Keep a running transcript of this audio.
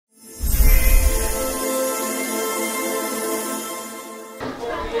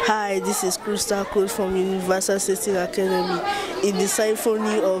Hi, this is Crystal Code from Universal Setting Academy. In the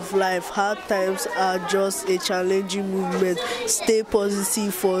Symphony of Life, hard times are just a challenging movement. Stay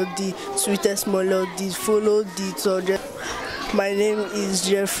positive for the sweetest melodies. Follow the subject. My name is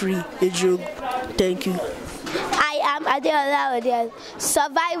Jeffrey Ejog. Thank you. I am Adeola Odiel.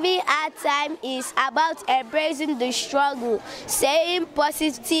 Surviving hard time is about embracing the struggle. Staying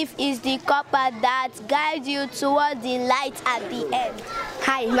positive is the compass that guides you toward the light at the end.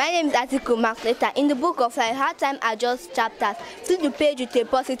 Hi, my name is Atiku Makleta. In the book of life, hard times are just chapters. Flip the page with a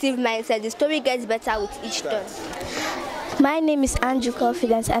positive mindset. The story gets better with each turn. My name is Andrew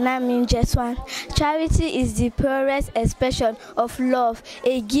Confidence and I'm in J1. Charity is the purest expression of love,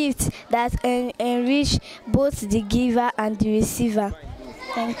 a gift that enriches both the giver and the receiver.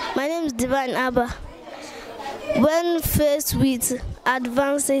 My name is Divine Abba. When faced with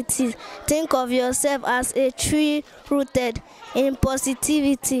adversity, think of yourself as a tree rooted in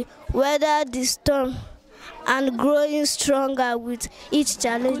positivity, weather the storm and growing stronger with each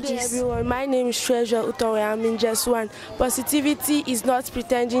challenge. Good day everyone, my name is Treasure Utowe. I'm in J1. Positivity is not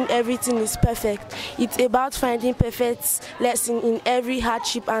pretending everything is perfect. It's about finding perfect lesson in every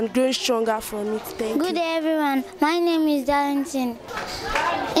hardship and growing stronger from it. Thank you. Good day everyone, my name is Darlington.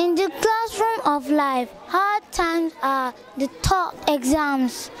 In the classroom of life, hard times are the top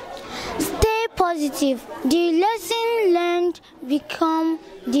exams. Stay positive. The lesson learned become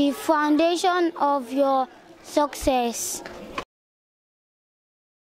the foundation of your success.